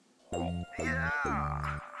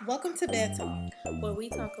Yeah. Welcome to Bed Talk, where we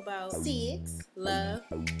talk about sex, love.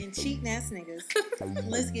 and cheating ass niggas.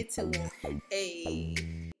 Let's get to it.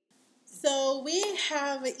 A So we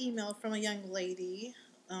have an email from a young lady.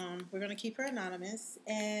 We're gonna keep her anonymous,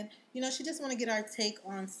 and she just want to get our take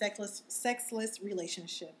on sexless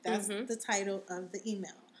relationship. That's the title of the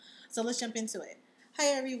email. So let's jump into it. Hi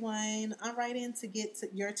everyone, I'm writing to get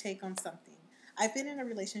your take on something. I've been in a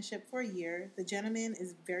relationship for a year. The gentleman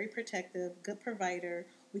is very protective, good provider.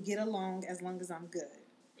 We get along as long as I'm good.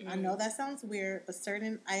 I know that sounds weird, but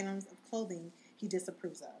certain items of clothing he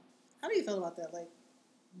disapproves of. How do you feel about that? Like,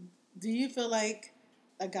 do you feel like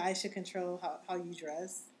a guy should control how you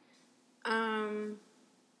dress? I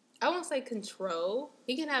won't say control.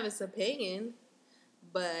 He can have his opinion,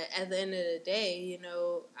 but at the end of the day,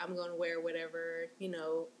 I'm gonna wear whatever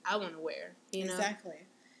I want to wear. Exactly.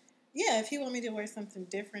 Yeah, if he want me to wear something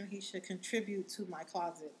different, he should contribute to my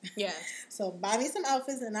closet. Yes. So buy me some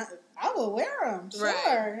outfits, and I will wear them. Sure,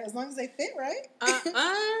 right. As long as they fit, right?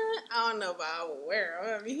 I don't know if I will wear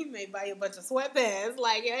them. I mean, he may buy you a bunch of sweatpants.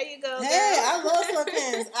 Like, here you go. Hey, girl. I love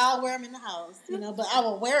sweatpants. I'll wear them in the house, but I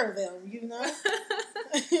will wear them.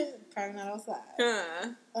 Probably not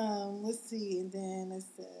outside. Let's see, and then it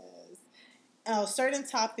says, certain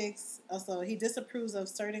topics. Also, he disapproves of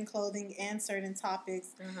certain clothing and certain topics.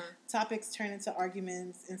 Topics turn into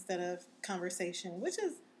arguments instead of conversation, which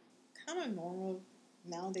is kind of normal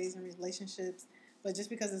nowadays in relationships. But just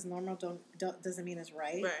because it's normal doesn't mean it's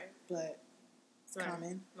right. Right. But it's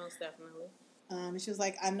common. Most definitely. And she was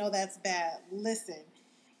like, I know that's bad. Listen,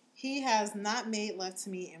 he has not made love to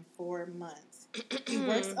me in 4 months. He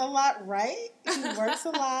works a lot, right? He works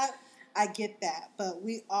a lot. I get that. But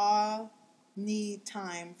we all need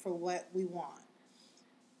time for what we want.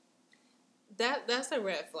 That's a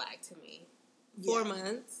red flag to me. 4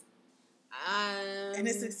 months. And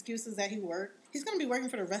his excuse is that he worked. He's going to be working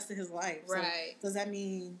for the rest of his life. Right. So does that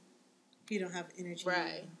mean he don't have energy?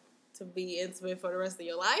 Right. To be intimate for the rest of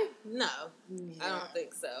your life? No. Yeah. I don't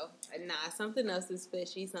think so. Nah, something else is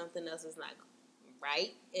fishy. Something else is not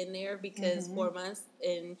right in there because 4 months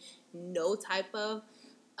and no type of,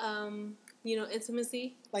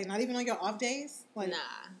 intimacy. Like, not even on your off days? Like, nah.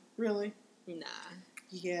 Really? Nah.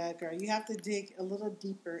 Yeah, girl. You have to dig a little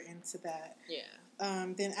deeper into that. Yeah.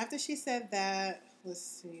 Then after she said that, let's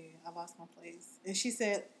see, I lost my place. And she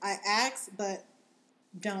said, I ask, but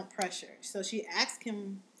don't pressure. So she asked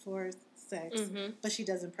him for sex, but she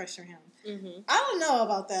doesn't pressure him. I don't know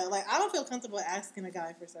about that. Like, I don't feel comfortable asking a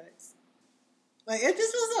guy for sex. Like, it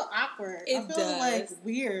just feels so awkward. I feel like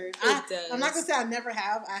weird. It does. I'm not going to say I never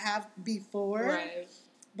have. I have before. Right.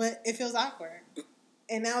 But it feels awkward.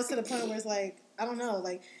 And now it's to the point where it's like, I don't know,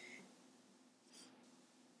 like,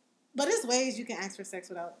 but there's ways you can ask for sex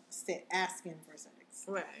without asking for sex.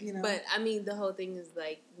 Right. But, I mean, the whole thing is,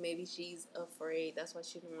 like, maybe she's afraid. That's why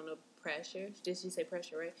she didn't want to pressure. Did she say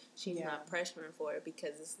pressure, right? She's not pressuring for it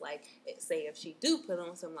because it's like, say if she do put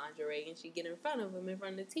on some lingerie and she get in front of him, in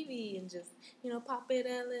front of the TV and just, pop it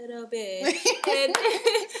a little bit. And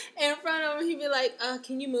in front of him, he'd be like,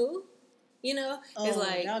 can you move? It's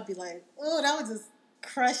like... that would be like, that would just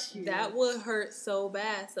crush you. That would hurt so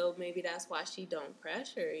bad. So maybe that's why she don't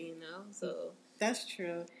pressure, so... That's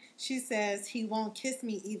true. She says he won't kiss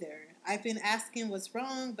me either. I've been asking what's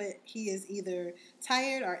wrong, but he is either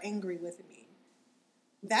tired or angry with me.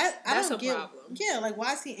 That's a problem. Yeah, like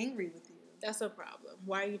why is he angry with you? That's a problem.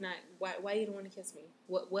 Why are you not? Why you don't want to kiss me?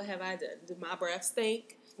 What have I done? Do my breath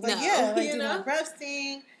stink? Like, no, yeah, like do my breath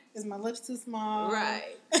stink? Is my lips too small?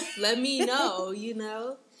 Right. Let me know.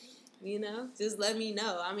 Just let me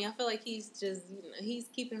know. I mean, I feel like he's just he's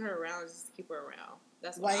keeping her around just to keep her around.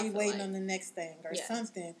 That's why he's waiting on the next thing or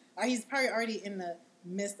something. Or he's probably already in the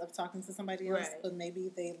midst of talking to somebody else, but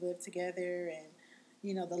maybe they live together and,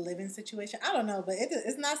 the living situation. I don't know, but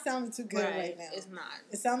it's not sounding too good right now. It's not.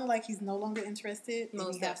 It sounded like he's no longer interested and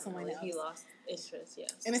he have someone else. He lost interest,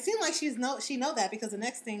 yes. And it seemed like she know that because the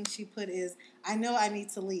next thing she put is, I know I need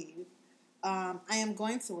to leave. I am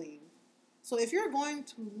going to leave. So if you're going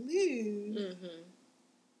to leave,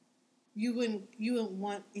 you wouldn't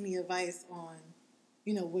want any advice on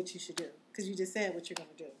what you should do. Because you just said what you're going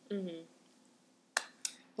to do.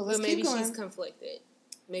 But maybe she's conflicted.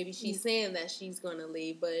 Maybe she's saying that she's going to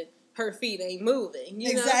leave, but her feet ain't moving.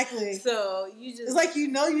 Exactly. So you just... It's like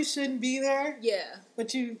you shouldn't be there. Yeah.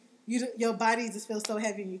 But your body just feels so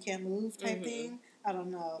heavy and you can't move type thing. I don't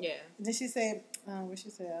know. Yeah. And then she said, what she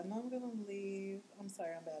said, I know I'm going to leave. I'm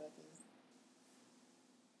sorry, I'm bad at this.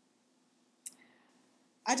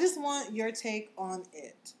 I just want your take on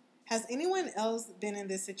it. Has anyone else been in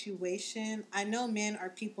this situation? I know men are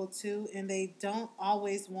people too, and they don't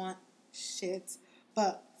always want shit,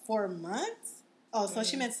 but 4 months? Oh, so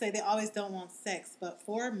she meant to say they always don't want sex, but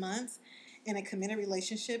 4 months in a committed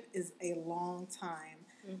relationship is a long time.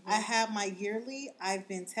 I have my yearly. I've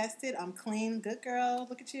been tested. I'm clean. Good girl.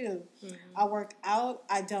 Look at you. I work out.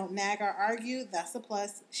 I don't nag or argue. That's a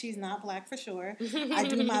plus. She's not black for sure. I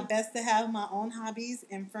do my best to have my own hobbies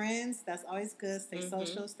and friends. That's always good. Stay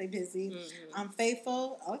social. Stay busy. I'm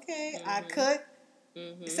faithful. Okay. I cook.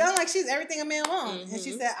 It sounds like she's everything a man wants. And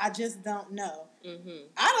she said, I just don't know.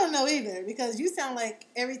 I don't know either, because you sound like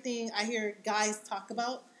everything I hear guys talk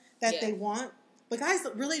about that they want. But guys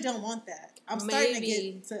really don't want that. I'm starting to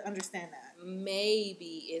get to understand that.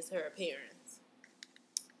 Maybe it's her appearance.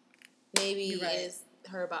 Maybe it's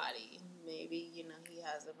her body. Maybe, he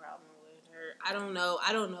has a problem with her. I don't know.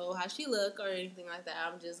 I don't know how she look or anything like that.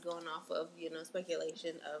 I'm just going off of,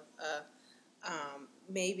 speculation of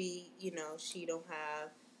maybe, she don't have,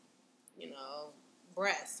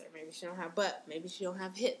 breasts, or maybe she don't have butt. Maybe she don't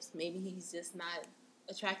have hips. Maybe he's just not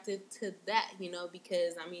attracted to that,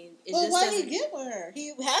 because why did he get with her?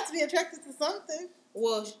 He had to be attracted to something.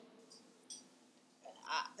 Well,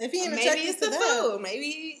 if he ain't maybe attracted it's to the that, food.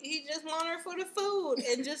 Maybe he just want her for the food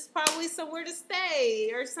and just probably somewhere to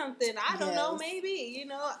stay or something. I don't know. Maybe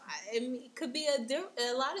it could be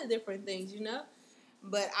a lot of different things,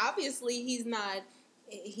 But obviously, he's not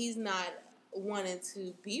wanting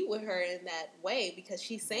to be with her in that way, because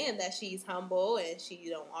she's saying that she's humble and she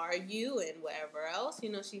don't argue and whatever else.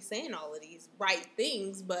 She's saying all of these right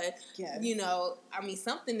things, but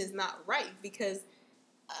something is not right, because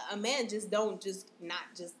a man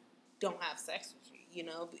don't have sex with you.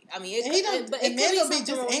 Men will be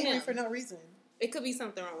just angry for no reason. It could be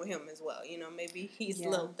something wrong with him as well. Maybe his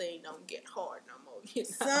little thing don't get hard no more.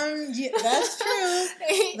 That's true.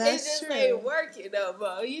 It just ain't working no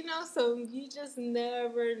more. So you just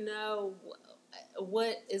never know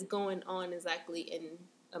what is going on exactly in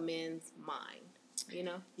a man's mind.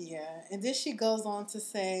 Yeah, and then she goes on to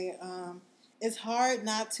say, it's hard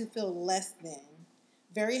not to feel less than.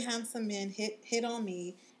 Very handsome men hit on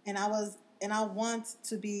me, and I want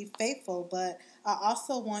to be faithful, but I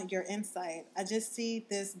also want your insight. I just see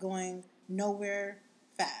this going nowhere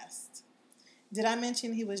fast. Did I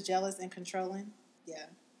mention he was jealous and controlling? Yeah,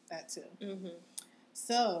 that too.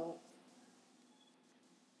 So,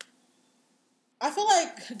 I feel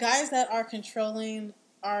like guys that are controlling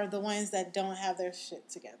are the ones that don't have their shit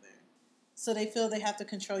together. So they feel they have to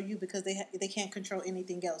control you because they can't control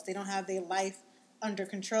anything else. They don't have their life under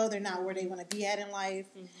control. They're not where they want to be at in life.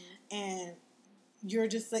 And you're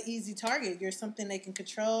just an easy target. You're something they can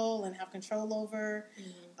control and have control over.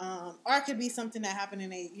 Or it could be something that happened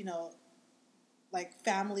in a, like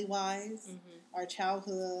family-wise or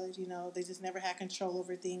childhood. They just never had control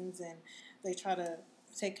over things, and they try to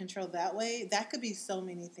take control that way. That could be so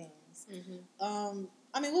many things.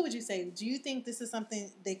 What would you say? Do you think this is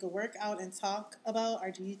something they could work out and talk about,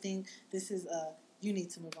 or do you think this is you need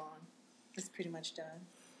to move on? It's pretty much done.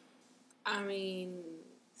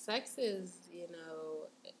 Sex is,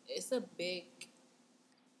 it's a big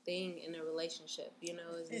thing in a relationship.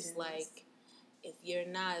 It's like, if you're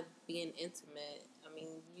not being intimate,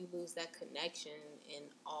 you lose that connection in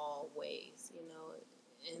all ways,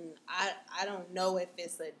 And I don't know if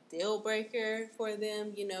it's a deal breaker for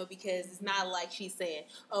them, because it's not like she's saying,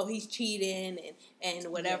 oh, he's cheating and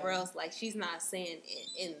whatever else. Like, she's not saying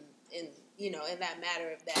in that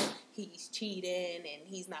matter of that he's cheating and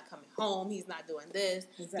he's not coming home, he's not doing this.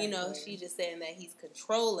 Exactly. She's just saying that he's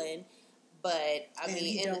controlling. But,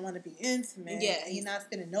 he don't want to be intimate. Yeah. He's not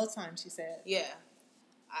spending no time, she said. Yeah.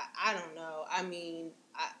 I don't know.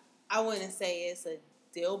 I wouldn't say it's a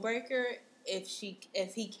deal breaker if he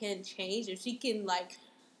can change, if she can, like,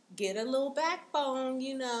 get a little backbone,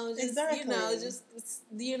 just,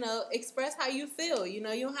 express how you feel. You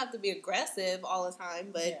don't have to be aggressive all the time,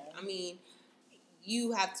 but,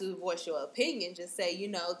 you have to voice your opinion. Just say,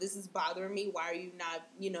 this is bothering me. Why are you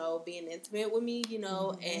not, being intimate with me,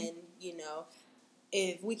 and,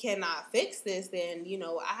 if we cannot fix this, then,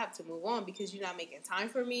 I have to move on because you're not making time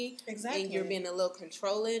for me. Exactly. And you're being a little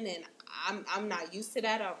controlling, and I'm not used to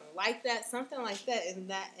that. I don't like that. Something like that.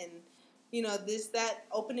 And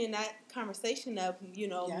opening that conversation up,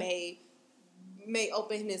 may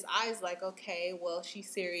open his eyes, like, okay, well, she's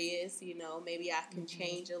serious, maybe I can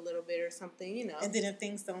change a little bit or something, And then if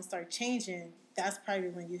things don't start changing, that's probably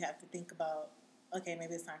when you have to think about, okay,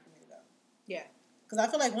 maybe it's time for me to go. Yeah. Because I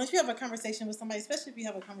feel like once you have a conversation with somebody, especially if you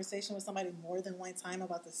have a conversation with somebody more than one time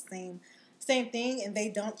about the same thing, and they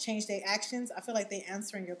don't change their actions, I feel like they're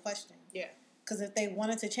answering your question. Yeah. Because if they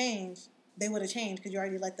wanted to change, they would have changed because you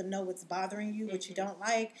already let them know what's bothering you, what you don't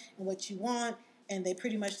like, and what you want. And they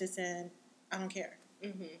pretty much just said, I don't care.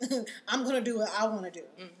 Mm-hmm. I'm going to do what I want to do,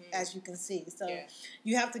 as you can see. So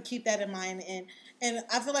you have to keep that in mind. And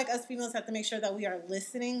I feel like us females have to make sure that we are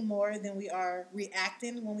listening more than we are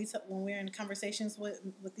reacting when we're in conversations with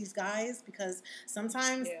these guys, because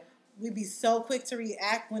sometimes we be so quick to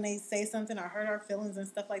react when they say something or hurt our feelings and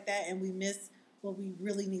stuff like that, and we miss what we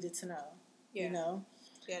really needed to know. Yeah. You know?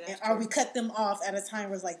 Yeah, that's true. Or we cut them off at a time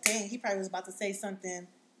where it's like, dang, he probably was about to say something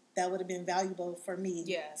that would have been valuable for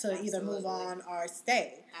me to either move on or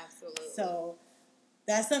stay. Absolutely. So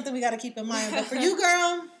that's something we got to keep in mind. But for you,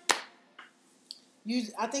 girl,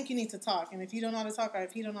 I think you need to talk. And if you don't know how to talk, or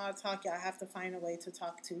if you don't know how to talk, y'all have to find a way to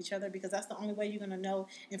talk to each other, because that's the only way you're going to know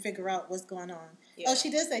and figure out what's going on. Yeah. Oh, she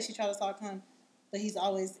did say she tried to talk to him, but he's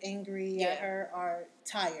always angry at her or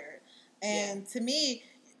tired. And to me,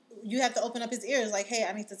 you have to open up his ears. Like, hey,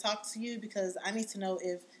 I need to talk to you because I need to know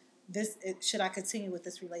if should I continue with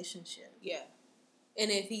this relationship? Yeah.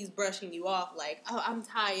 And if he's brushing you off like, oh, I'm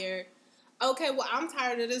tired. Okay, well, I'm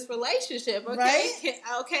tired of this relationship, okay? Right?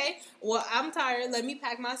 Okay, well, I'm tired. Let me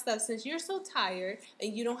pack my stuff since you're so tired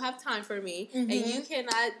and you don't have time for me and you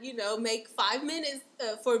cannot, make 5 minutes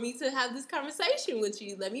for me to have this conversation with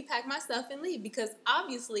you. Let me pack my stuff and leave, because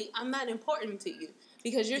obviously I'm not important to you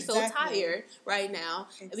because you're so tired right now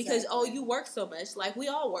because, you work so much. Like, we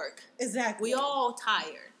all work. Exactly. We all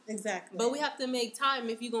tired. Exactly. But we have to make time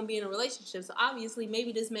if you're going to be in a relationship. So obviously,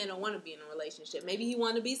 maybe this man don't want to be in a relationship. Maybe he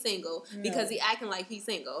want to be single because he acting like he's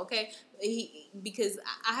single, okay? Because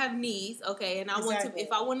I have needs, okay? And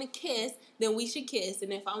if I want to kiss, then we should kiss.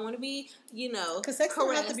 And if I want to be, because sex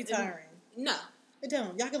don't have to be tiring. No. It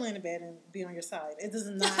don't. Y'all can lay in the bed and be on your side. It does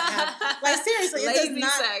not have, like, seriously, it does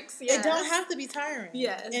not. Sex, yes. It don't have to be tiring.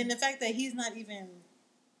 Yes. And the fact that he's not even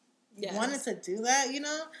wanting to do that,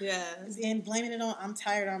 Yeah. And blaming it on, I'm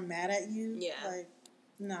tired, I'm mad at you. Yeah. Like,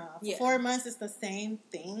 nah. For 4 months, it's the same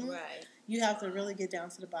thing. Right. You have to really get down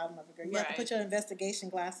to the bottom of it, girl. You have to put your investigation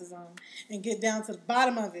glasses on and get down to the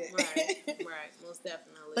bottom of it. Right. Most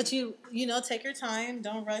definitely. But take your time.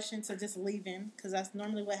 Don't rush into just leaving, because that's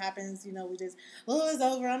normally what happens. We just, it's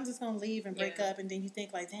over. I'm just going to leave and break up. And then you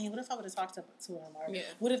think, like, dang, what if I would have talked to him? Or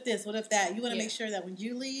what if this? What if that? You want to make sure that when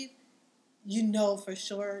you leave, you know for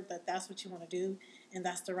sure that that's what you want to do and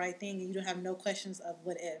that's the right thing, and you don't have no questions of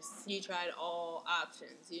what ifs. You tried all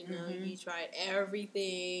options, you tried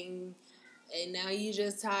everything, and now you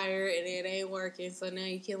just tired and it ain't working, so now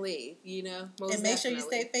you can leave, Most and make sure you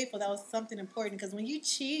stay faithful. That was something important, because when you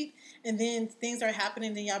cheat and then things are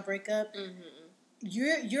happening, then y'all break up,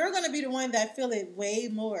 you're going to be the one that feel it way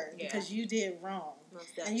more because you did wrong.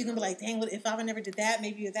 And you can be like, dang, what if I never did that?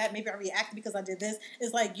 Maybe I reacted because I did this.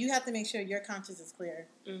 It's like, you have to make sure your conscience is clear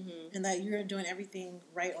and that you're doing everything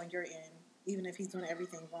right on your end, even if he's doing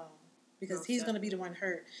everything wrong. Because he's going to be the one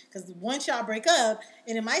hurt. Because once y'all break up,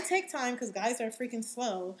 and it might take time because guys are freaking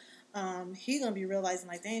slow, he's going to be realizing,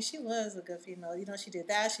 like, dang, she was a good female. She did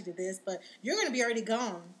that, she did this, but you're going to be already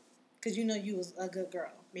gone because you was a good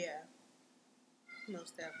girl. Yeah.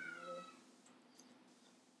 Most definitely.